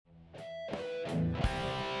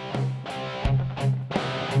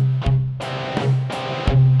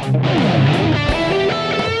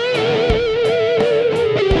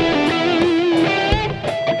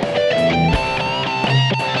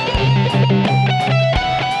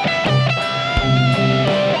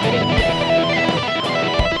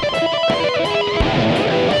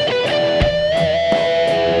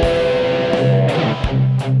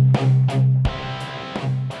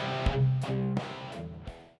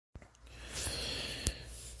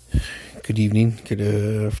Good evening, good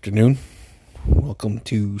afternoon. Welcome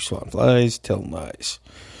to Swan Flies Tell Lies.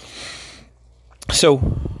 So,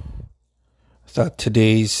 I thought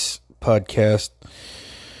today's podcast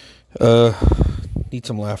needs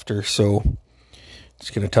some laughter, so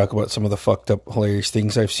just going to talk about some of the fucked up, hilarious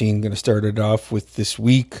things I've seen. Going to start it off with this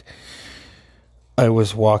week. I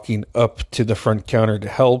was walking up to the front counter to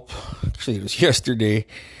help. Actually, it was yesterday,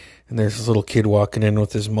 and there's this little kid walking in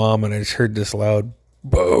with his mom, and I just heard this loud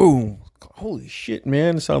boom. Holy shit,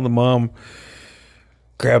 man. Saw the mom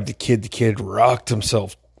grab the kid. The kid rocked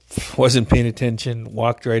himself. Wasn't paying attention.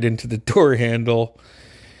 Walked right into the door handle.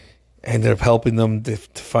 Ended up helping them to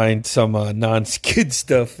find some non-skid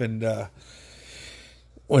stuff. And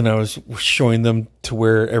when I was showing them to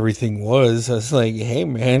where everything was, I was like, hey,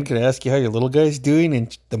 man, can I ask you how your little guy's doing?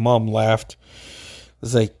 And the mom laughed. I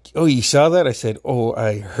was like, oh, you saw that? I said, oh,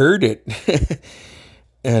 I heard it.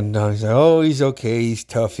 And he's like, oh, he's okay. He's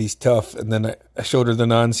tough. And then I showed her the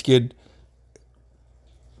non-skid.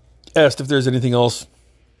 Asked if there's anything else.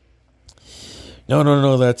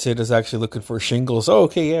 No, that's it. I was actually looking for shingles. Oh,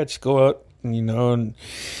 okay, yeah, just go out, and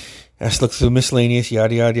I just looked through miscellaneous,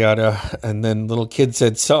 yada, yada, yada. And then little kid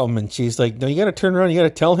said something, and she's like, no, you got to turn around. You got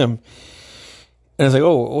to tell him. And I was like,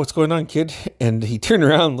 oh, what's going on, kid? And he turned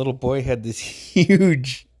around. Little boy had this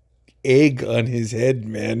huge egg on his head,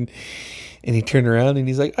 man. And he turned around and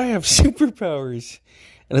he's like, I have superpowers.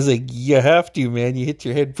 And I was like, you have to, man. You hit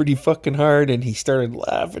your head pretty fucking hard. And he started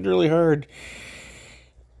laughing really hard.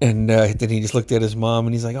 And then he just looked at his mom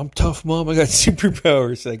and he's like, I'm tough, Mom. I got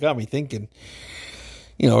superpowers. So that got me thinking,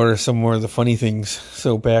 what are some more of the funny things?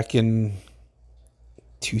 So back in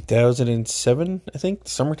 2007, I think,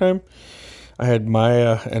 summertime, I had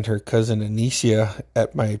Maya and her cousin Anicia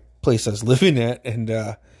at my place I was living at.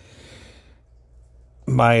 And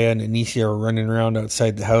Maya and Anicia were running around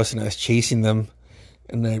outside the house, and I was chasing them,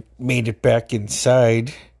 and I made it back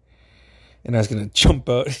inside, and I was going to jump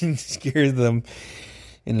out and scare them,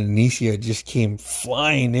 and Anicia just came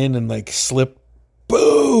flying in and slipped,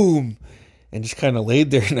 boom, and just kind of laid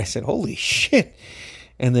there, and I said, holy shit.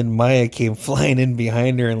 And then Maya came flying in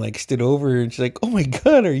behind her and stood over her, and she's like, oh my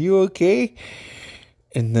God, are you okay?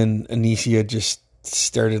 And then Anicia just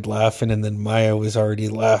started laughing, and then Maya was already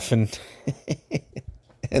laughing.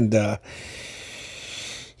 And,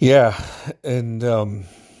 yeah, and, there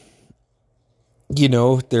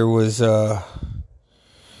was, trying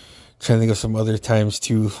to think of some other times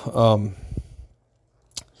too, yeah,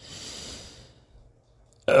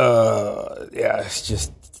 it's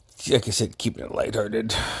just, like I said, keeping it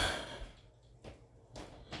lighthearted.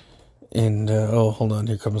 And, hold on,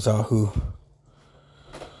 here comes Ahu.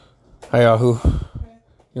 Hi, Ahu.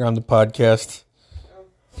 You're on the podcast.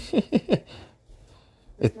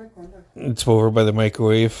 It's over by the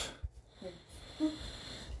microwave.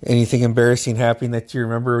 Anything embarrassing happening that you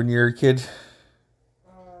remember when you were a kid?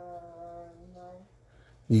 No.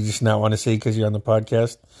 You just not want to say because you're on the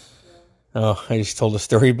podcast? Yeah. Oh, I just told a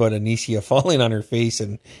story about Anicia falling on her face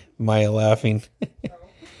and Maya laughing.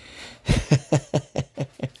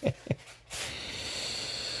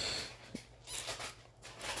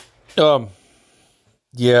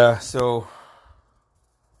 Yeah, so...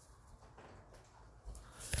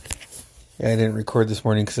 Yeah, I didn't record this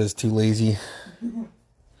morning because I was too lazy. So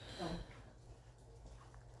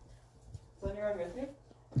anyone with you?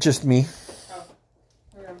 Just me. Oh.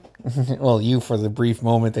 Okay. Well, you for the brief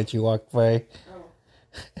moment that you walked by. Oh.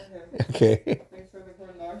 Okay. Thanks for the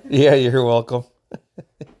corn dog. Yeah, you're welcome.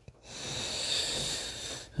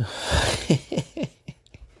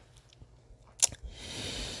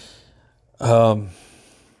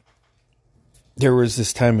 There was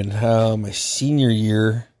this time in my senior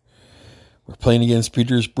year. We're playing against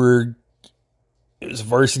Petersburg. It was a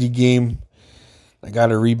varsity game. I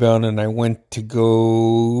got a rebound and I went to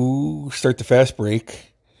go start the fast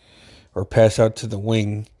break or pass out to the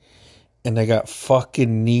wing. And I got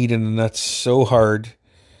fucking kneed in the nuts so hard.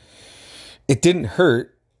 It didn't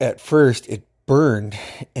hurt at first. It burned.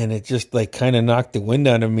 And it just kind of knocked the wind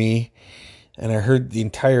out of me. And I heard the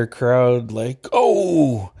entire crowd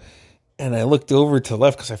oh! And I looked over to the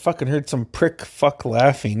left because I fucking heard some prick fuck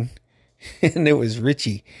laughing. And it was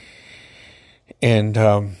Richie. And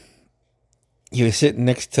he was sitting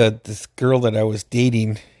next to this girl that I was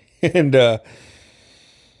dating. And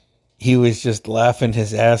he was just laughing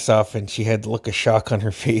his ass off. And she had the look of shock on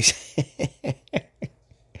her face.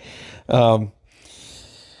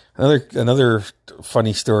 Another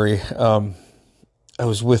funny story. I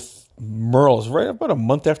was with Merle. It was right about a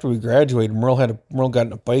month after we graduated. Merle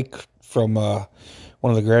got a bike from one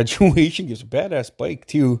of the graduation gifts. A badass bike,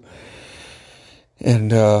 too.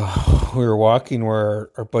 And we were walking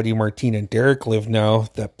where our buddy Martine and Derek live now.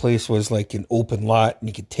 That place was like an open lot, and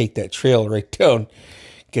you could take that trail right down,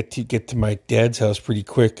 get to my dad's house pretty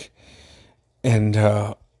quick. And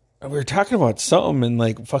we were talking about something, and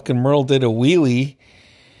like fucking Merle did a wheelie,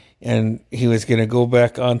 and he was gonna go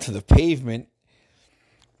back onto the pavement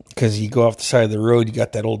because you go off the side of the road, you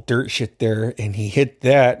got that old dirt shit there, and he hit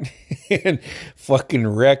that and fucking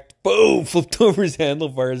wrecked. Boom! Flipped over his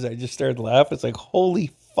handlebars. I just started laughing. It's like,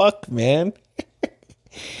 holy fuck, man.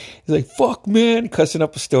 He's like, fuck, man, cussing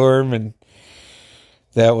up a storm, and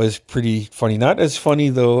that was pretty funny. Not as funny,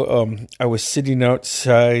 though. I was sitting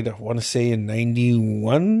outside, I want to say in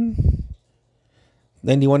 91,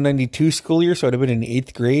 92 school year, so I'd have been in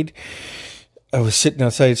 8th grade. I was sitting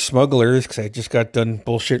outside Smugglers because I just got done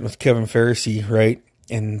bullshitting with Kevin Pharisee, right?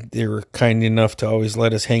 And they were kind enough to always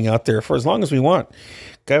let us hang out there for as long as we want.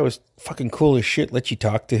 Guy was fucking cool as shit. Let you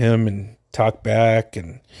talk to him and talk back,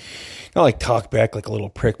 and not like talk back like a little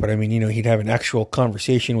prick, but I mean, he'd have an actual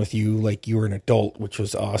conversation with you like you were an adult, which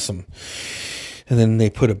was awesome. And then they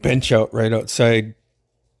put a bench out right outside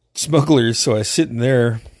Smugglers, so I was sitting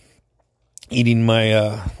there eating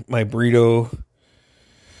my my burrito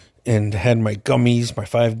and had my gummies, my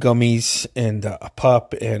 5 gummies, and a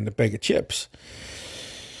pop and a bag of chips.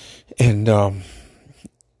 And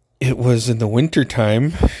it was in the winter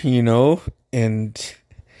time, and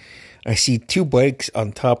I see 2 bikes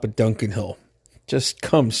on top of Duncan Hill just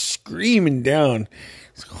come screaming down.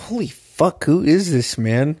 It's like, holy fuck, who is this,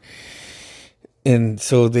 man? And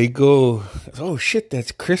so they go, oh shit,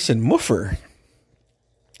 that's Chris and Muffer.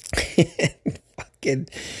 Fucking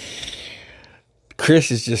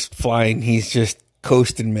Chris is just flying. He's just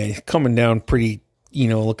coasting, man. He's coming down pretty,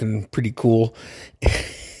 looking pretty cool.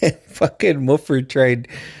 Fucking Muffer tried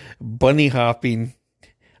bunny hopping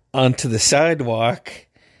onto the sidewalk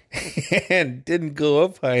and didn't go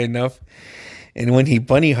up high enough. And when he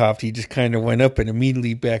bunny hopped, he just kind of went up and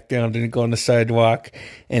immediately back down, didn't go on the sidewalk,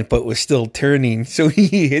 but was still turning. So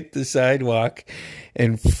he hit the sidewalk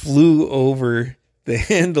and flew over the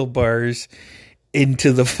handlebars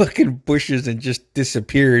into the fucking bushes and just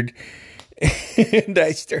disappeared. And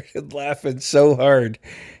I started laughing so hard.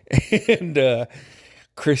 And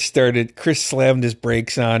Chris slammed his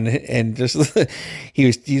brakes on and just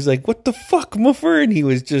he's like, what the fuck, Muffer? And he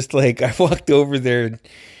was just like, I walked over there and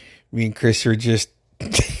me and Chris were just we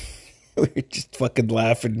were just fucking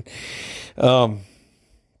laughing.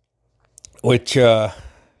 Which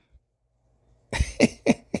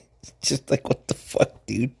just like, what the fuck,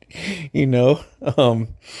 dude?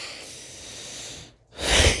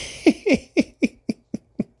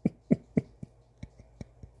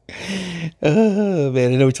 Oh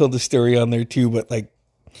man, I know we told the story on there too, but like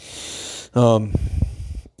I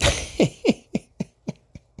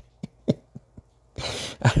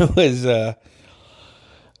was up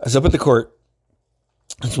at the court.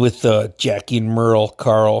 I was with Jackie and Merle,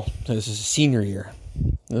 Carl. This is a senior year.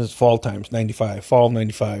 This is fall times, fall of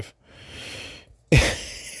 95.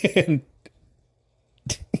 and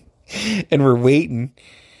we're waiting.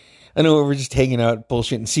 I know we're just hanging out,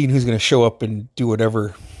 bullshitting, seeing who's going to show up and do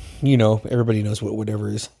whatever. Everybody knows what whatever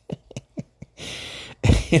is.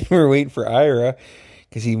 And we're waiting for Ira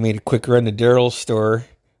because he made a quick run to Daryl's store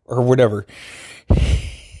or whatever.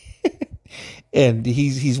 And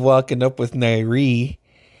he's walking up with Nairi,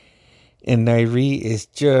 and Nairi is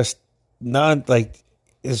just not like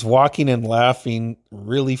is walking and laughing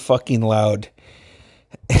really fucking loud.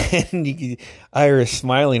 And Ira's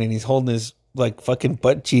smiling, and he's holding his like fucking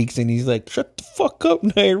butt cheeks, and he's like, "Shut the fuck up,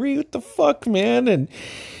 Nairi! What the fuck, man?" And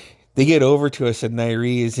they get over to us, and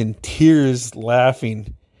Nairi is in tears,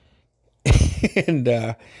 laughing, and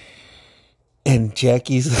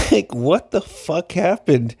Jackie's like, "What the fuck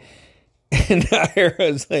happened?" And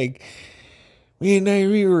Ira's like, "Me and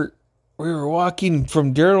Nairi we were walking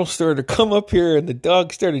from Daryl's store to come up here, and the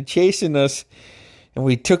dog started chasing us, and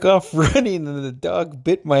we took off running, and the dog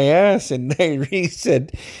bit my ass." And Nairi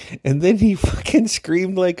said, and then he fucking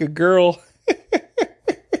screamed like a girl.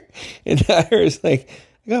 And Ira's like,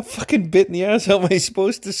 "I got fucking bit in the ass. How am I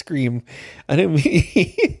supposed to scream? I didn't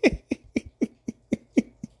mean..."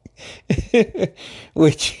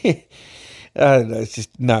 Which, I don't know, it's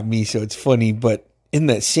just not me, so it's funny. But in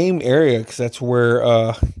that same area, because that's where,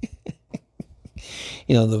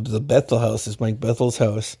 the Bethel house is Mike Bethel's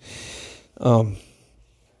house.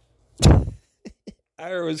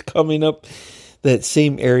 Ira was coming up that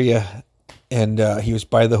same area, and he was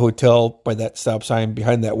by the hotel, by that stop sign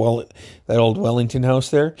behind that old Wellington house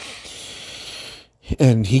there.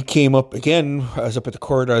 And he came up again. I was up at the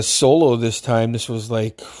court. I was solo this time. This was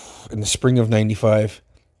like in the spring of 95.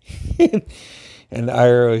 And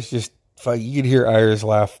Ira was just, you could hear Ira's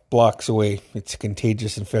laugh blocks away. It's a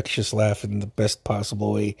contagious, infectious laugh in the best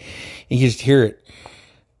possible way. You can just hear it.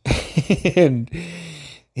 And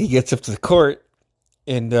he gets up to the court,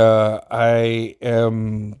 and I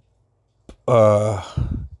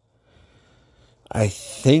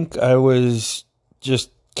think I was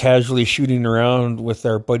just casually shooting around with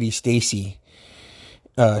our buddy Stacy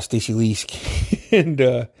Leask. And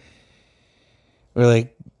we're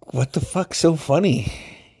like, what the fuck's so funny?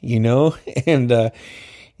 You know? And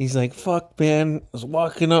he's like, fuck, man. I was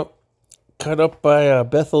walking up, cut up by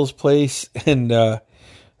Bethel's place, and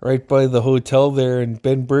right by the hotel there, and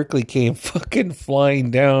Ben Berkeley came fucking flying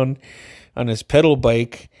down on his pedal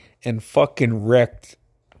bike and fucking wrecked.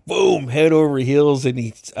 Boom, head over heels.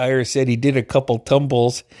 And Ira said he did a couple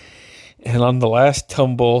tumbles, and on the last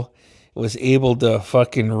tumble was able to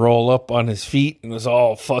fucking roll up on his feet and was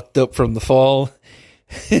all fucked up from the fall.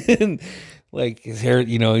 And like his hair,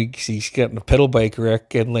 you know, he's gotten a pedal bike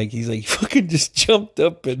wreck, and like he's like fucking just jumped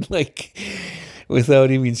up and like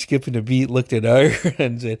without even skipping a beat looked at Ira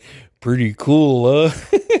and said, "Pretty cool,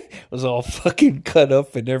 huh?" Was all fucking cut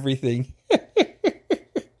up and everything.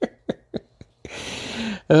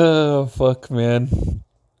 Oh fuck, man.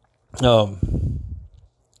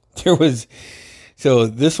 There was, so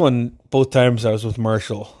this one, both times I was with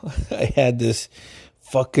Marshall, I had this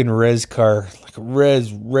fucking res car, like a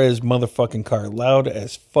res motherfucking car, loud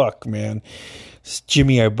as fuck, man. It's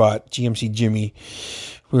Jimmy I bought, GMC Jimmy.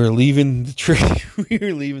 We were leaving the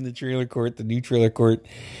trailer court, the new trailer court,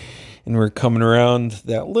 and we're coming around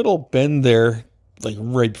that little bend there, like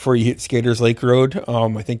right before you hit Skaters Lake Road.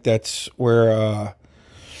 I think that's where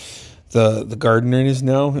the garden is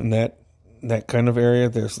now, in that kind of area.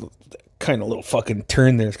 There's kind of little fucking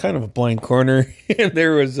turn there. It's kind of a blind corner, and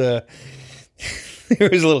there was a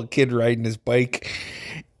little kid riding his bike,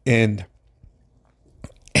 and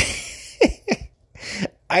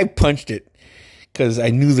I punched it because I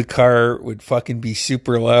knew the car would fucking be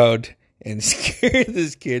super loud and scare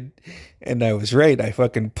this kid, and I was right. I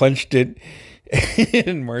fucking punched it,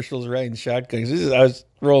 and Marshall's riding shotgun. I was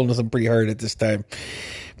rolling with him pretty hard at this time.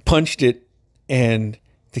 Punched it, and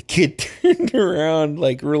the kid turned around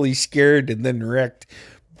like really scared and then wrecked.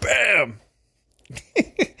 Bam!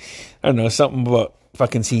 I don't know, something about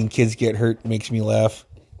fucking seeing kids get hurt makes me laugh.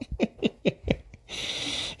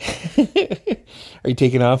 Are you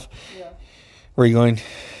taking off? Yeah. Where are you going? To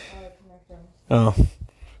my friend. Oh, you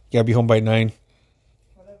gotta be home by 9.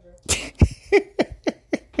 Whatever.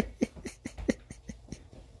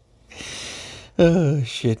 Oh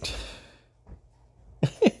shit.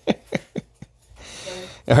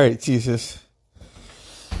 All right, Jesus.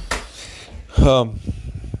 And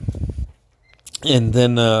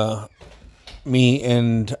then me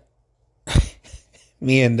and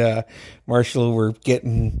Marshall were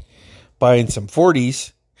buying some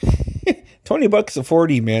 40s. $20 a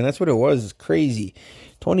 40, man. That's what it was. It's crazy.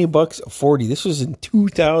 $20 a 40. This was in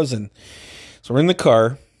 2000. So we're in the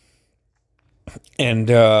car, and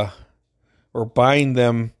we're buying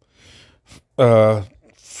them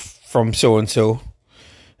from so and so.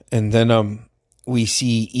 And then we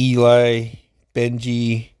see Eli,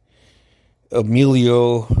 Benji,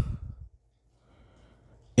 Emilio,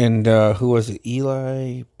 and who was it?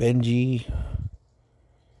 Eli, Benji.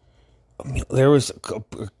 There was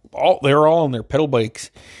they were all on their pedal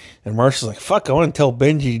bikes, and Marshall's like, "Fuck, I want to tell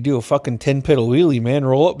Benji to do a fucking 10 pedal wheelie, man.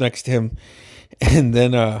 Roll up next to him." And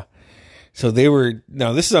then so they were.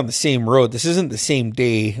 Now this is on the same road. This isn't the same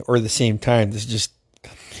day or the same time. This is just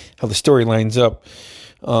how the story lines up.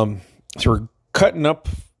 So we're cutting up.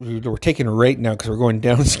 We're taking a right now because we're going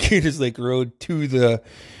down Skaters Lake Road to the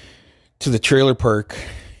trailer park,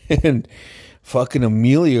 and fucking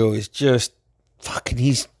Emilio is just fucking.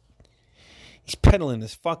 He's pedaling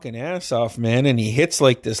his fucking ass off, man, and he hits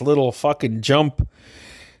like this little fucking jump,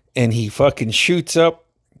 and he fucking shoots up,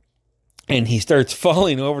 and he starts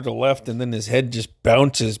falling over to the left, and then his head just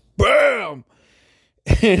bounces, bam,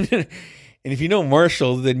 and if you know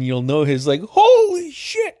Marshall, then you'll know his like, holy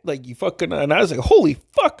shit, like you fucking, and I was like, holy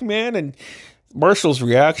fuck, man, and Marshall's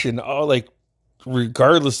reaction, like,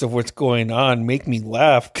 regardless of what's going on, make me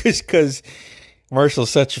laugh, because Marshall's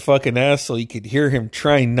such a fucking asshole, you could hear him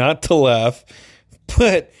trying not to laugh,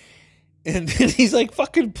 and then he's like,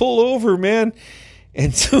 fucking pull over, man,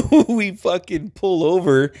 and so we fucking pull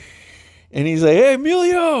over, and he's like, hey,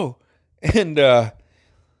 Emilio,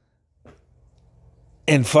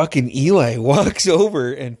 and fucking Eli walks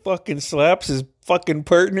over and fucking slaps his fucking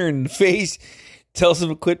partner in the face, tells him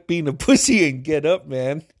to quit being a pussy and get up,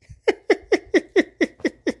 man.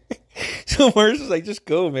 So Marshall's like, just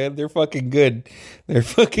go, man. They're fucking good. They're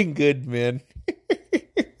fucking good, man.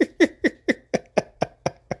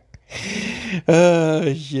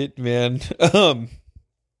 Shit, man.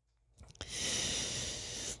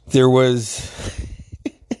 There was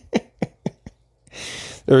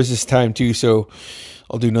this time too, so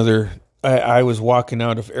I'll do another. I was walking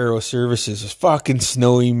out of Aero Services. It was fucking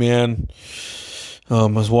snowy, man. I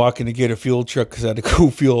was walking to get a fuel truck because I had to go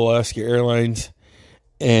fuel Alaska Airlines,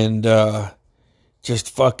 and just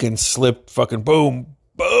fucking slipped, fucking boom,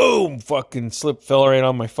 fucking slipped, fell right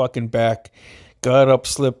on my fucking back. Got up,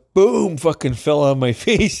 slipped, boom, fucking fell on my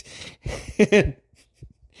face.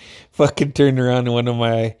 Fucking turned around and one of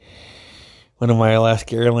my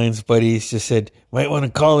Alaska Airlines buddies just said, "Might want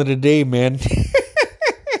to call it a day, man."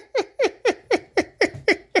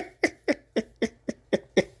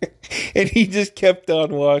 And he just kept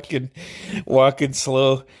on walking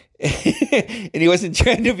slow. And he wasn't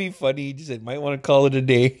trying to be funny. He just said, "Might want to call it a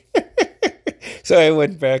day." So I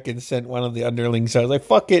went back and sent one of the underlings. I was like,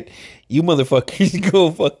 "Fuck it. You motherfuckers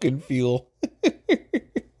go fucking fuel."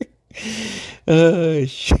 Oh,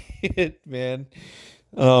 shit, man.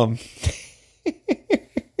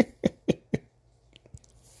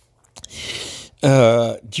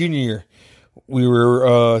 Junior year, we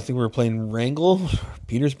were, I think we were playing Wrangell,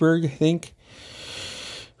 Petersburg, I think.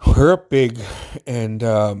 We're up big, and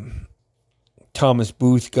Thomas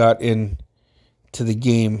Booth got in to the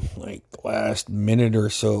game like the last minute or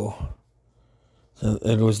so.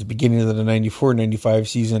 It was the beginning of the 94-95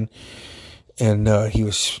 season, and he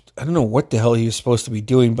was, I don't know what the hell he was supposed to be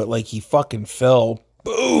doing, but like he fucking fell,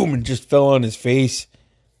 boom, and just fell on his face,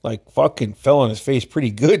 like fucking fell on his face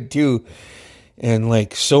pretty good too. And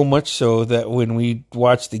like so much so that when we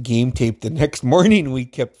watched the game tape the next morning, we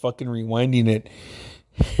kept fucking rewinding it.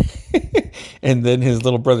 And then his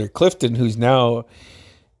little brother Clifton, who's now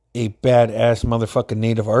a badass motherfucking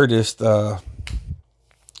native artist, look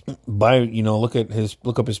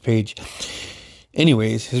up his page.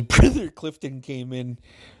 Anyways, his brother Clifton came in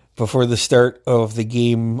before the start of the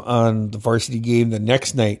game on the varsity game the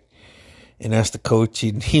next night and asked the coach,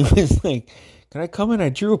 and he was like, "Can I come in? I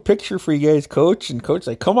drew a picture for you guys, coach." And coach's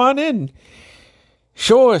like, "Come on in,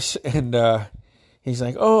 show us." And he's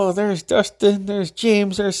like, "Oh, there's Dustin, there's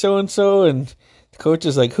James, there's so-and-so." And the coach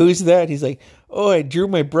is like, "Who's that?" He's like, "Oh, I drew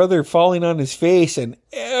my brother falling on his face." And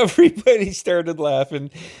everybody started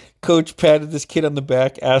laughing. Coach patted this kid on the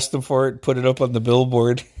back, asked him for it, put it up on the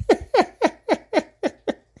billboard.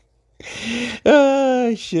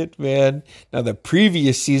 Ah, shit, man. Now, the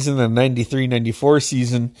previous season, the 93-94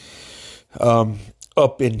 season,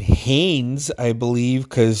 up in Haines, I believe,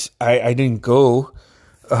 because I didn't go.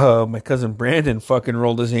 My cousin Brandon fucking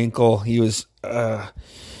rolled his ankle. He was, I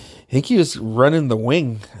think he was running the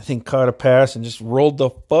wing. I think caught a pass and just rolled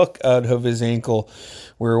the fuck out of his ankle.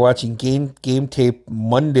 We were watching game tape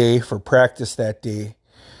Monday for practice that day.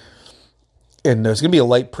 And there was going to be a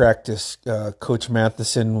light practice. Coach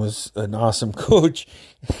Matheson was an awesome coach.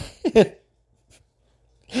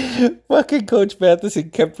 Fucking Coach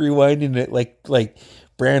Matheson kept rewinding it like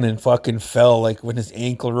Brandon fucking fell. Like when his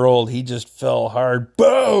ankle rolled, he just fell hard.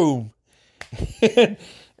 Boom! And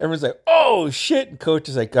everyone's like, "Oh shit!" And Coach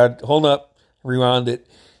is like, "God, hold up, rewound it."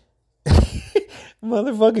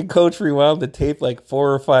 Motherfucking Coach rewound the tape like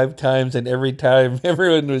 4 or 5 times, and every time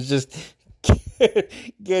everyone was just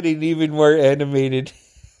getting even more animated.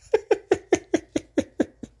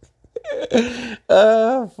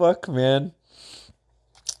 Fuck, man.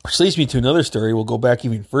 Which leads me to another story. We'll go back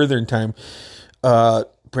even further in time.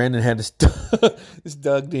 Brandon had this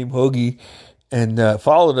dog named Hoagie, and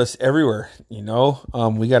followed us everywhere. We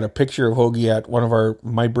got a picture of Hoagie at one of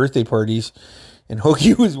my birthday parties, and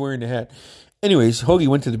Hoagie was wearing a hat. Anyways, Hoagie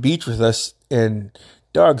went to the beach with us, and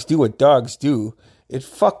dogs do what dogs do. It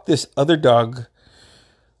fucked this other dog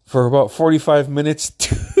for about 45 minutes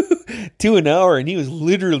to an hour, and he was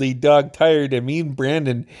literally dog tired. And me and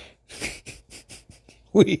Brandon,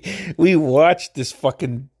 we watched this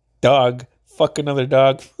fucking dog fuck another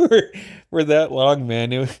dog for that long,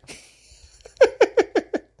 man. It was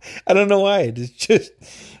I don't know why. It's just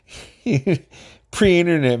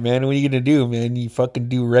pre-internet, man. What are you gonna do, man? You fucking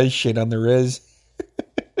do res shit on the res.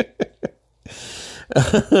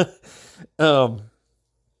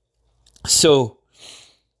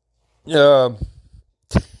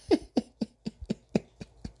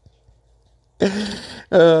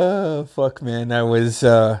 Fuck, man.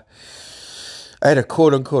 I had a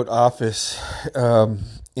quote unquote office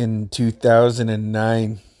in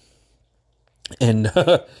 2009, and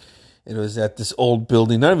it was at this old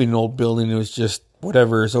building, not even an old building, it was just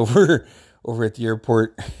whatever is over at the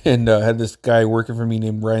airport, and I had this guy working for me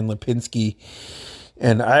named Ryan Lipinski,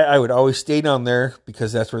 And I would always stay down there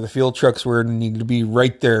because that's where the field trucks were and needed to be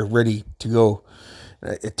right there ready to go.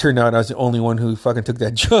 It turned out I was the only one who fucking took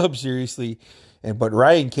that job seriously. But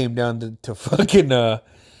Ryan came down to fucking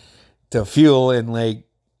to fuel and like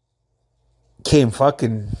came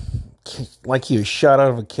fucking like he was shot out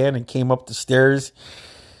of a cannon, came up the stairs.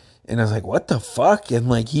 And I was like, what the fuck? And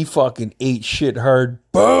like he fucking ate shit hard.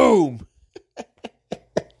 Boom!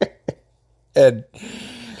 and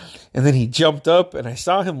then he jumped up and I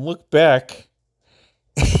saw him look back.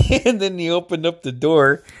 And then he opened up the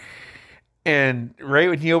door. And right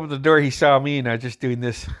when he opened the door, he saw me and I was just doing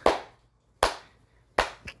this.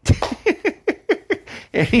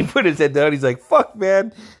 And he put his head down. He's like, fuck,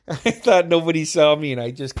 man. I thought nobody saw me. And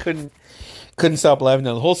I just couldn't stop laughing.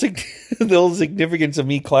 Now, the whole significance of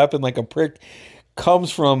me clapping like a prick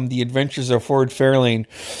comes from The Adventures of Ford Fairlane.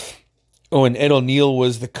 Oh, and Ed O'Neill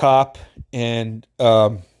was the cop. And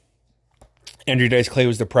Andrew Dice Clay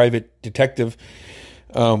was the private detective.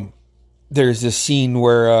 There's this scene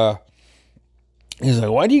where he's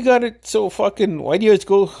like, why do you always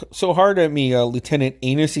go so hard at me, Lieutenant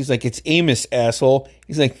Amos? He's like, it's Amos, asshole.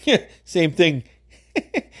 He's like, yeah, same thing.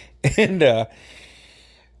 And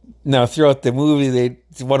now throughout the movie,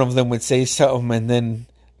 one of them would say something, and then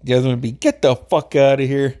the other one would be, get the fuck out of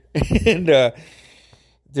here. And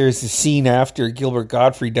there's a scene after Gilbert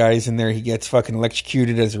Godfrey dies in there. He gets fucking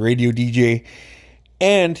electrocuted as a radio DJ.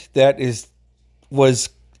 And that was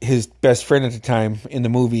his best friend at the time in the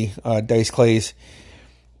movie, Dice Clay's.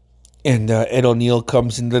 And Ed O'Neill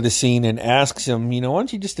comes into the scene and asks him, why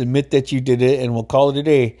don't you just admit that you did it and we'll call it a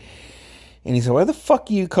day? And he said, why the fuck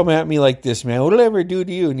you come at me like this, man? What did I ever do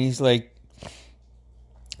to you? And he's like,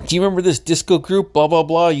 do you remember this disco group, blah, blah,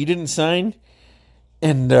 blah, you didn't sign?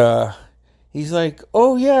 And he's like,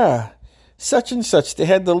 oh, yeah, such and such. They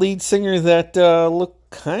had the lead singer that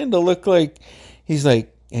looked like, he's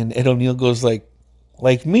like, and Ed O'Neill goes like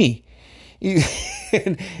me.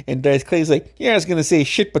 And Dice Clay's like, yeah, I was going to say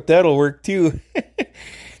shit, but that'll work too.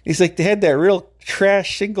 He's like, they had that real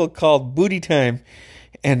trash single called Booty Time.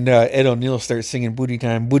 And Ed O'Neill starts singing Booty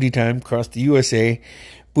Time across the USA.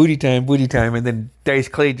 Booty Time. And then Dice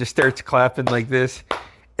Clay just starts clapping like this.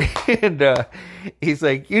 And he's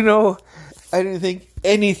like, I didn't think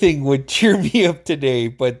anything would cheer me up today,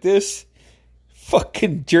 but this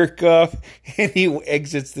fucking jerk off. And he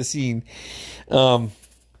exits the scene.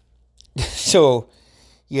 So,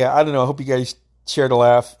 yeah, I don't know. I hope you guys shared a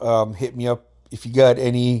laugh. Hit me up if you got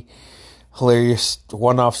any hilarious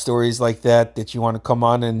one-off stories like that you want to come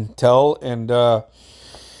on and tell. And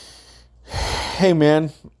hey,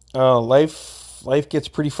 man, life gets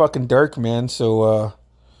pretty fucking dark, man. So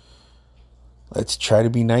let's try to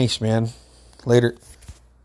be nice, man. Later.